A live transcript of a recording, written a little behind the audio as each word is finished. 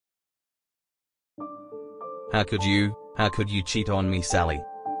How could you cheat on me, Sally?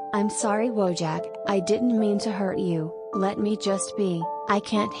 I'm sorry, Wojak, I didn't mean to hurt you. Let me just be. I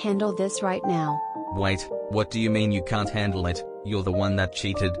can't handle this right now. Wait, what do you mean you can't handle it? You're the one that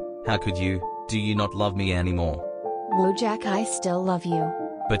cheated. How could you? Do you not love me anymore? Wojak, I still love you.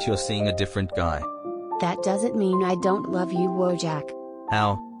 But you're seeing a different guy. That doesn't mean I don't love you, Wojak.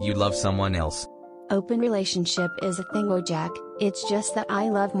 How? You love someone else? Open relationship is a thing, Wojak. It's just that I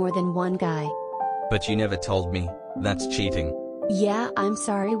love more than one guy. But you never told me. That's cheating. Yeah, I'm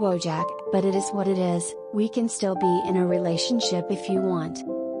sorry, Wojak, but it is what it is. We can still be in a relationship if you want.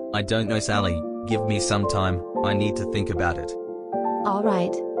 I don't know, Sally. Give me some time. I need to think about it.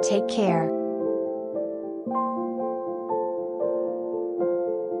 Alright, take care.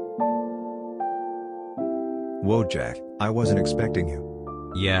 Wojak, I wasn't expecting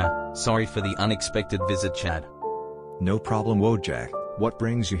you. Yeah, sorry for the unexpected visit, Chad. No problem, Wojak. What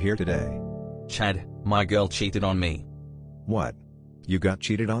brings you here today? Chad, my girl cheated on me. What? You got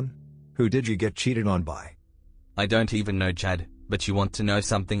cheated on? Who did you get cheated on by? I don't even know, Chad, but you want to know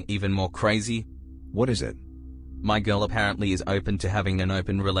something even more crazy? What is it? My girl apparently is open to having an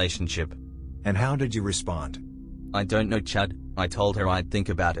open relationship. And how did you respond? I don't know, Chad. I told her I'd think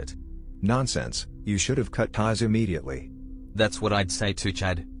about it. Nonsense, you should have cut ties immediately. That's what I'd say too,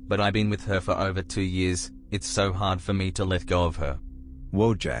 Chad, but I've been with her for over 2 years. It's so hard for me to let go of her.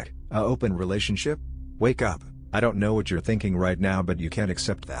 Wojak, a open relationship? Wake up. I don't know what you're thinking right now, but you can't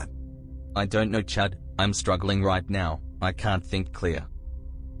accept that. I don't know, Chad. I'm struggling right now. I can't think clear.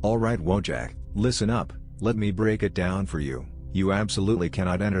 Alright, Wojak, listen up. Let me break it down for you. You absolutely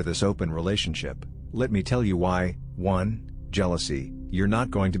cannot enter this open relationship. Let me tell you why. 1. Jealousy. You're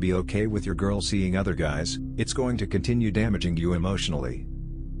not going to be okay with your girl seeing other guys. It's going to continue damaging you emotionally.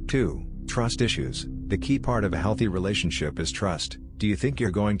 2. Trust issues. The key part of a healthy relationship is trust. Do you think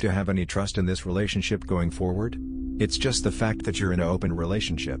you're going to have any trust in this relationship going forward? It's just the fact that you're in an open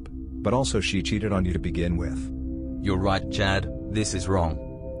relationship. But also she cheated on you to begin with. You're right, Chad. This is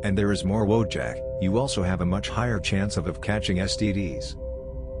wrong. And there is more, Wojak. You also have a much higher chance of catching STDs.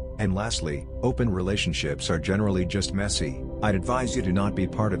 And lastly, open relationships are generally just messy. I'd advise you to not be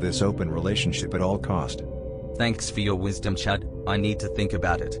part of this open relationship at all cost. Thanks for your wisdom, Chad. I need to think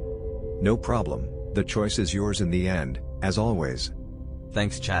about it. No problem. The choice is yours in the end, as always.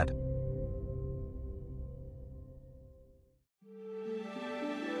 Thanks, Chad.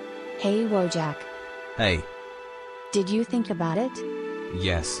 Hey, Wojak. Hey. Did you think about it?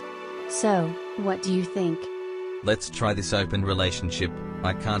 Yes. So, what do you think? Let's try this open relationship.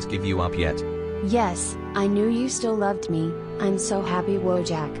 I can't give you up yet. Yes, I knew you still loved me. I'm so happy,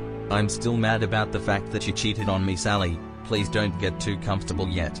 Wojak. I'm still mad about the fact that you cheated on me, Sally. Please don't get too comfortable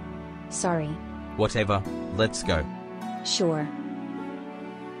yet. Sorry. Whatever, let's go. Sure.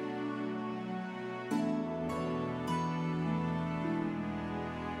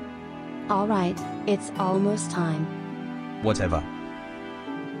 Alright, it's almost time. Whatever.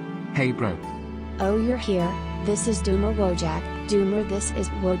 Hey bro. Oh, you're here. This is Doomer Wojak. Doomer, this is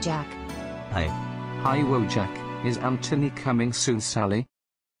Wojak. Hey. Hi Wojak, is Anthony coming soon, Sally?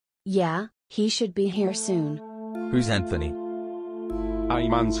 Yeah, he should be here soon. Who's Anthony?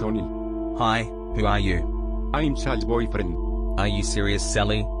 I'm Anthony. Hi, who are you? I'm Sal's boyfriend. Are you serious,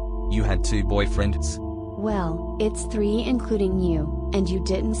 Sally? You had 2 boyfriends? Well, it's 3 including you, and you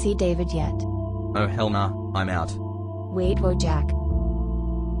didn't see David yet. Oh hell nah, I'm out. Wait, Wojak.